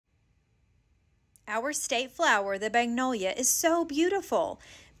Our state flower, the Magnolia, is so beautiful.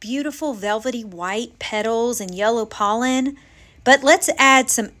 Beautiful velvety white petals and yellow pollen. But let's add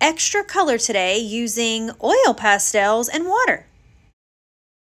some extra color today using oil pastels and water.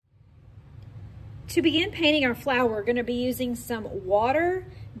 To begin painting our flower, we're going to be using some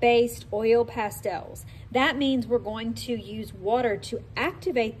water-based oil pastels. That means we're going to use water to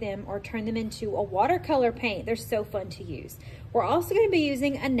activate them or turn them into a watercolor paint. They're so fun to use. We're also going to be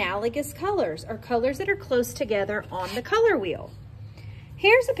using analogous colors, or colors that are close together on the color wheel.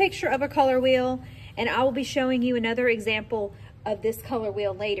 Here's a picture of a color wheel, and I will be showing you another example of this color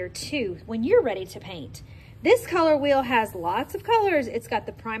wheel later too, when you're ready to paint. This color wheel has lots of colors. It's got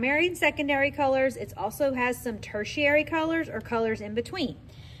the primary and secondary colors. It also has some tertiary colors or colors in between.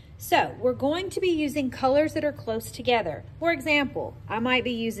 So we're going to be using colors that are close together. For example, I might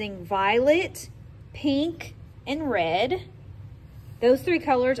be using violet, pink, and red. Those three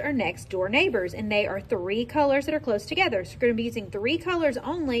colors are next door neighbors, and they are three colors that are close together. So we're going to be using three colors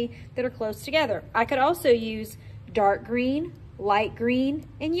only that are close together. I could also use dark green, light green,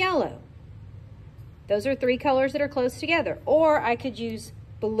 and yellow. Those are three colors that are close together. Or I could use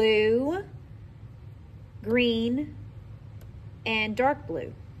blue, green, and dark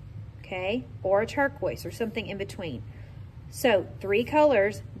blue, okay? Or a turquoise or something in between. So three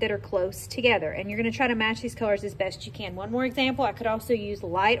colors that are close together, and you're gonna try to match these colors as best you can. One more example, I could also use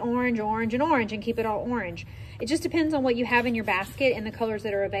light orange, orange, and orange and keep it all orange. It just depends on what you have in your basket and the colors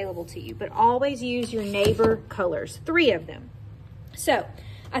that are available to you, but always use your neighbor colors, three of them. So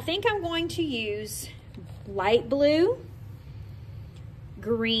I think I'm going to use light blue,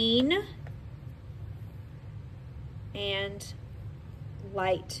 green, and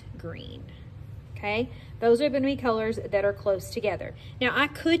light green. Okay, those are going to be colors that are close together. Now I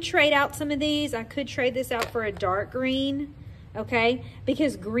could trade out some of these. I could trade this out for a dark green, okay,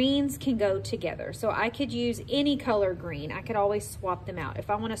 because greens can go together. So I could use any color green. I could always swap them out. If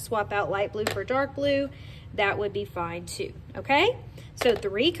I want to swap out light blue for dark blue, that would be fine too, okay? So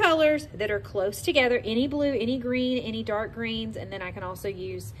three colors that are close together, any blue, any green, any dark greens, and then I can also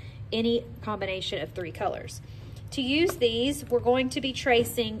use any combination of three colors. To use these, we're going to be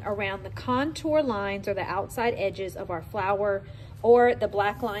tracing around the contour lines or the outside edges of our flower, or the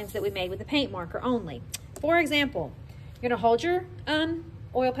black lines that we made with the paint marker only. For example, you're gonna hold your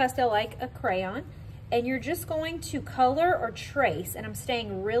oil pastel like a crayon, and you're just going to color or trace, and I'm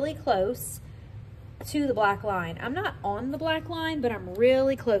staying really close to the black line. I'm not on the black line, but I'm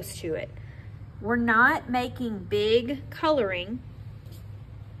really close to it. We're not making big coloring.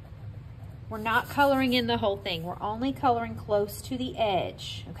 We're not coloring in the whole thing. We're only coloring close to the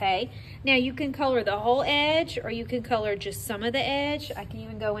edge, okay? Now you can color the whole edge, or you can color just some of the edge. I can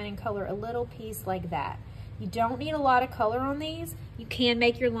even go in and color a little piece like that. You don't need a lot of color on these. You can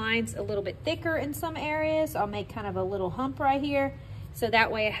make your lines a little bit thicker in some areas. I'll make kind of a little hump right here, so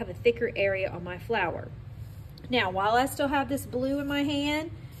that way I have a thicker area on my flower. Now, while I still have this blue in my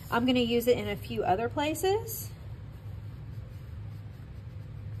hand, I'm gonna use it in a few other places.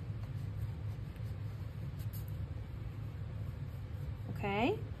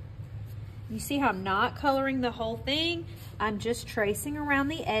 Okay, you see how I'm not coloring the whole thing? I'm just tracing around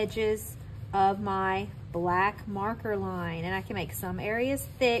the edges of my black marker line, and I can make some areas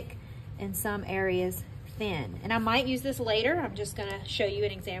thick and some areas thin. And I might use this later. I'm just gonna show you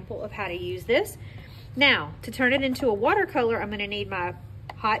an example of how to use this. Now, to turn it into a watercolor, I'm gonna need my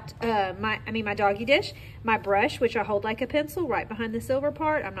my doggy dish, my brush, which I hold like a pencil right behind the silver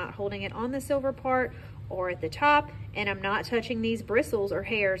part. I'm not holding it on the silver part or at the top, and I'm not touching these bristles or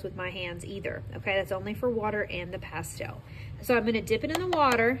hairs with my hands either. Okay, that's only for water and the pastel. So I'm gonna dip it in the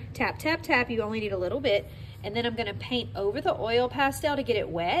water, tap, tap, tap. You only need a little bit. And then I'm gonna paint over the oil pastel to get it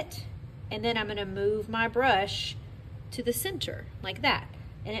wet. And then I'm gonna move my brush to the center like that.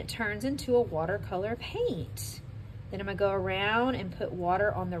 And it turns into a watercolor paint. Then I'm gonna go around and put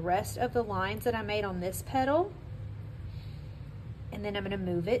water on the rest of the lines that I made on this petal. And then I'm gonna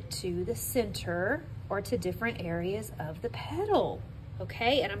move it to the center or to different areas of the petal,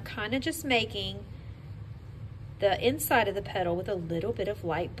 okay? And I'm kind of just making the inside of the petal with a little bit of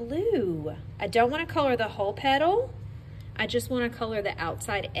light blue. I don't want to color the whole petal. I just want to color the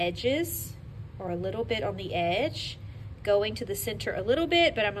outside edges or a little bit on the edge, going to the center a little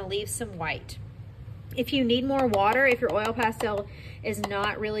bit, but I'm gonna leave some white. If you need more water, if your oil pastel is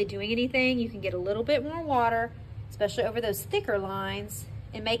not really doing anything, you can get a little bit more water, especially over those thicker lines,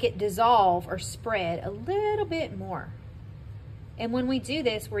 and make it dissolve or spread a little bit more. And when we do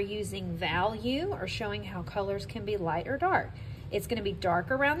this, we're using value, or showing how colors can be light or dark. It's gonna be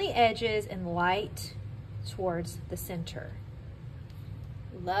dark around the edges and light towards the center.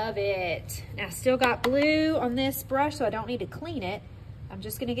 Love it. Now I still got blue on this brush, so I don't need to clean it. I'm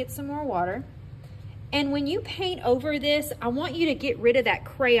just gonna get some more water. And when you paint over this, I want you to get rid of that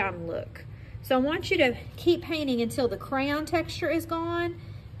crayon look. So I want you to keep painting until the crayon texture is gone,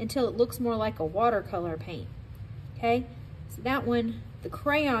 until it looks more like a watercolor paint, okay? So that one, the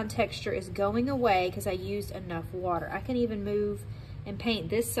crayon texture is going away because I used enough water. I can even move and paint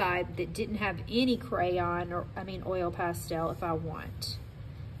this side that didn't have any crayon, or oil pastel if I want.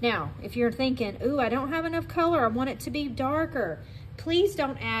 Now, if you're thinking, ooh, I don't have enough color, I want it to be darker, please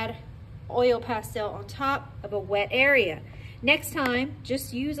don't add oil pastel on top of a wet area. Next time,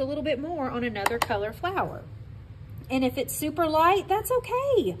 just use a little bit more on another color flower. And if it's super light, that's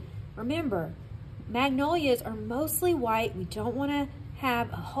okay. Remember, magnolias are mostly white. We don't want to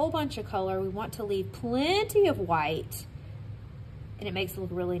have a whole bunch of color. We want to leave plenty of white, and it makes it look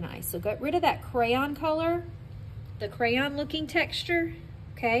really nice. So get rid of that crayon color, the crayon looking texture,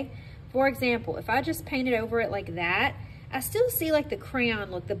 okay? For example, if I just painted over it like that, I still see like the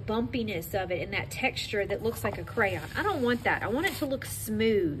crayon look, the bumpiness of it and that texture that looks like a crayon. I don't want that. I want it to look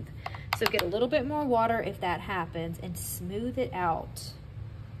smooth. So get a little bit more water if that happens and smooth it out.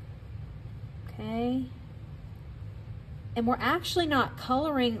 Okay. And we're actually not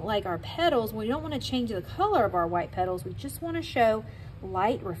coloring like our petals. We don't want to change the color of our white petals. We just want to show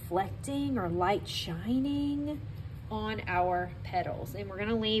light reflecting or light shining on our petals. And we're going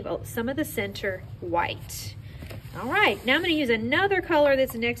to leave some of the center white. All right, now I'm going to use another color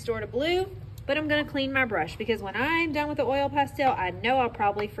that's next door to blue, but I'm going to clean my brush because when I'm done with the oil pastel, I know I'll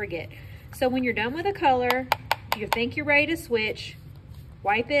probably forget. So when you're done with a color, you think you're ready to switch,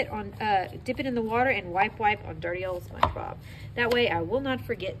 wipe it on, dip it in the water and wipe on dirty old SpongeBob. That way I will not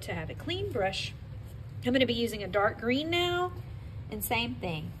forget to have a clean brush. I'm going to be using a dark green now, and same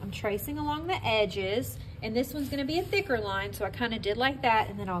thing. I'm tracing along the edges, and this one's going to be a thicker line, so I kind of did like that,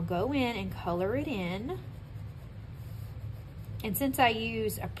 and then I'll go in and color it in. And since I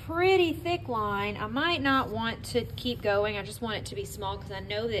use a pretty thick line, I might not want to keep going. I just want it to be small because I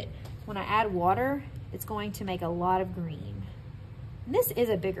know that when I add water, it's going to make a lot of green. And this is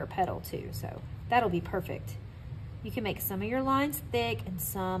a bigger petal too, so that'll be perfect. You can make some of your lines thick and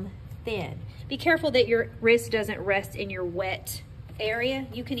some thin. Be careful that your wrist doesn't rest in your wet area.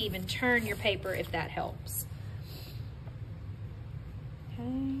 You can even turn your paper if that helps.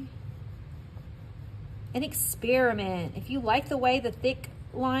 Okay. And experiment. If you like the way the thick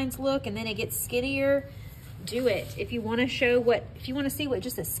lines look and then it gets skinnier, do it. If you want to see what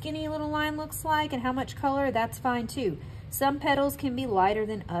just a skinny little line looks like and how much color, that's fine too. Some petals can be lighter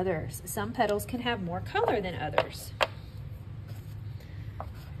than others. Some petals can have more color than others.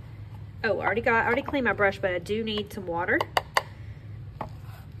 Oh, I already cleaned my brush, but I do need some water.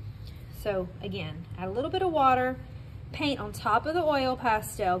 So again, add a little bit of water, paint on top of the oil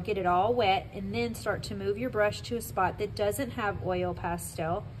pastel, get it all wet, and then start to move your brush to a spot that doesn't have oil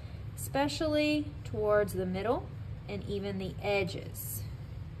pastel, especially towards the middle and even the edges.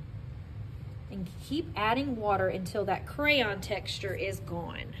 And keep adding water until that crayon texture is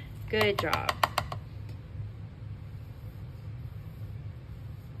gone. Good job.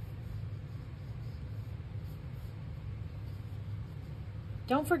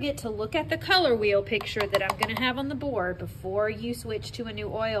 Don't forget to look at the color wheel picture that I'm going to have on the board before you switch to a new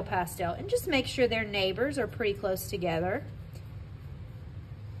oil pastel, and just make sure their neighbors are pretty close together.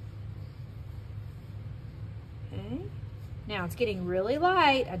 Okay. Now it's getting really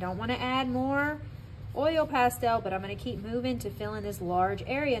light. I don't want to add more oil pastel, but I'm going to keep moving to fill in this large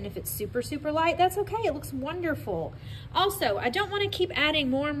area. And if it's super, super light, that's okay. It looks wonderful. Also, I don't want to keep adding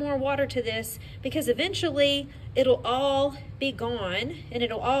more and more water to this because eventually it'll all be gone and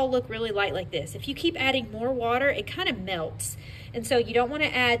it'll all look really light like this. If you keep adding more water, it kind of melts. And so you don't want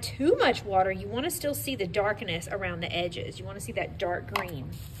to add too much water. You want to still see the darkness around the edges. You want to see that dark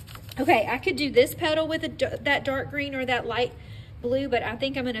green. Okay, I could do this petal with that dark green or that light blue, but I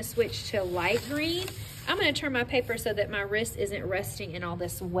think I'm going to switch to light green. I'm going to turn my paper so that my wrist isn't resting in all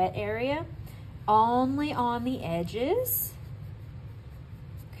this wet area, only on the edges.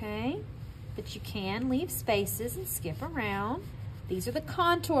 Okay, but you can leave spaces and skip around. These are the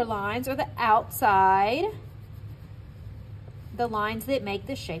contour lines, or the outside, the lines that make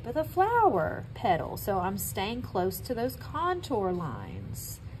the shape of the flower petal. So I'm staying close to those contour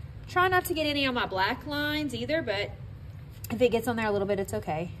lines. Try not to get any on my black lines either, but if it gets on there a little bit, it's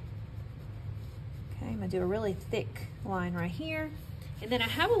okay. Okay, I'm gonna do a really thick line right here. And then I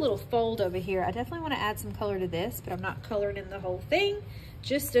have a little fold over here. I definitely wanna add some color to this, but I'm not coloring in the whole thing,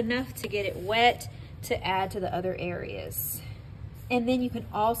 just enough to get it wet to add to the other areas. And then you can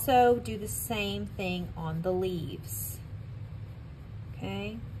also do the same thing on the leaves.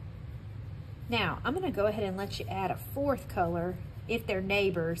 Okay. Now, I'm gonna go ahead and let you add a fourth color if they're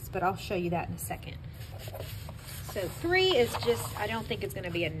neighbors, but I'll show you that in a second. So 3 is just, I don't think it's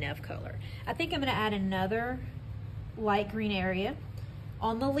gonna be enough color. I think I'm gonna add another light green area.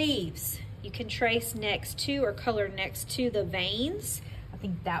 On the leaves, you can trace next to or color next to the veins. I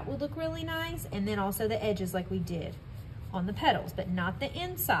think that would look really nice. And then also the edges like we did on the petals, but not the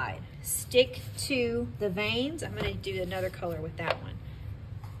inside. Stick to the veins. I'm gonna do another color with that one.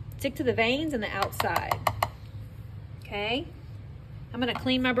 Stick to the veins and the outside. Okay, I'm gonna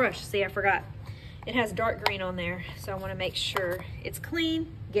clean my brush. See, I forgot. It has dark green on there, so I wanna make sure it's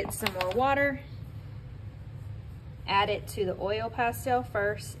clean. Get some more water. Add it to the oil pastel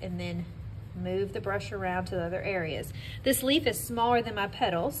first, and then move the brush around to the other areas. This leaf is smaller than my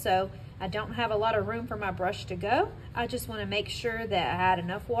petals, so I don't have a lot of room for my brush to go. I just wanna make sure that I had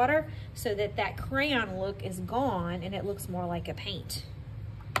enough water so that that crayon look is gone and it looks more like a paint.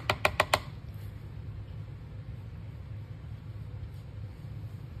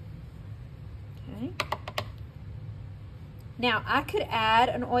 Okay. Now I could add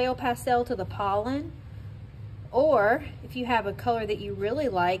an oil pastel to the pollen, or if you have a color that you really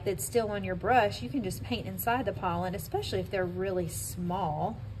like that's still on your brush, you can just paint inside the pollen, especially if they're really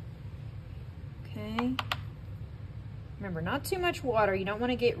small. Okay. Remember, not too much water. You don't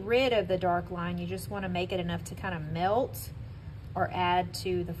want to get rid of the dark line. You just want to make it enough to kind of melt or add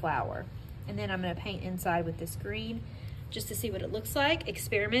to the flower. And then I'm going to paint inside with this green just to see what it looks like,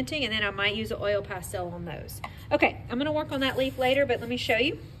 experimenting, and then I might use an oil pastel on those. Okay, I'm going to work on that leaf later, but let me show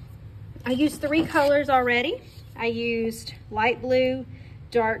you. I used 3 colors already. I used light blue,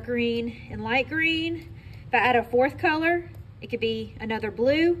 dark green, and light green. If I add a 4th color, it could be another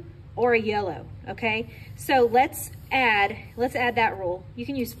blue or a yellow, okay? So let's add that rule. You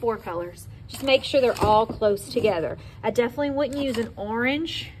can use 4 colors. Just make sure they're all close together. I definitely wouldn't use an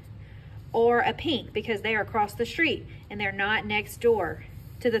orange or a pink because they are across the street and they're not next door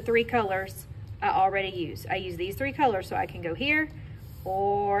to the 3 colors I already used. I use these 3 colors so I can go here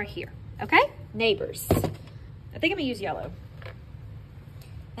or here, okay? Neighbors. I think I'm gonna use yellow.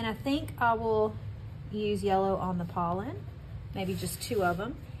 And I think I will use yellow on the pollen, maybe just 2 of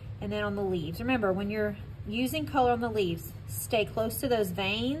them. And then on the leaves. Remember, when you're using color on the leaves, stay close to those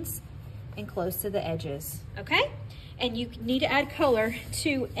veins and close to the edges, okay? And you need to add color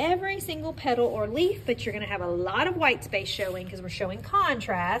to every single petal or leaf, but you're gonna have a lot of white space showing because we're showing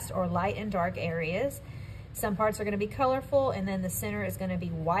contrast or light and dark areas. Some parts are gonna be colorful, and then the center is gonna be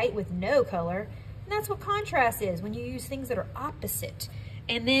white with no color. And that's what contrast is, when you use things that are opposite.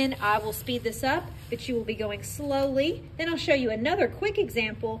 And then I will speed this up, but you will be going slowly. Then I'll show you another quick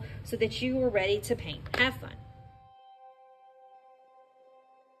example so that you are ready to paint. Have fun.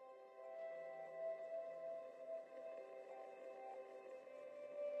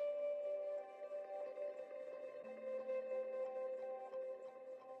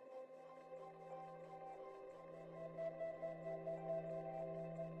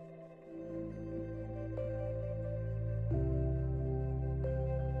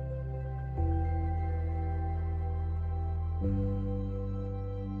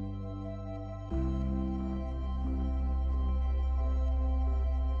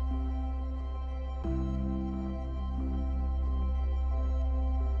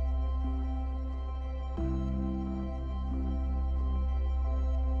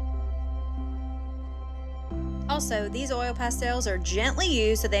 Also, these oil pastels are gently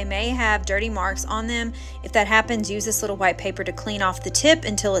used, so they may have dirty marks on them. If that happens, use this little white paper to clean off the tip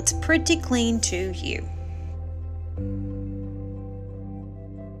until it's pretty clean to you.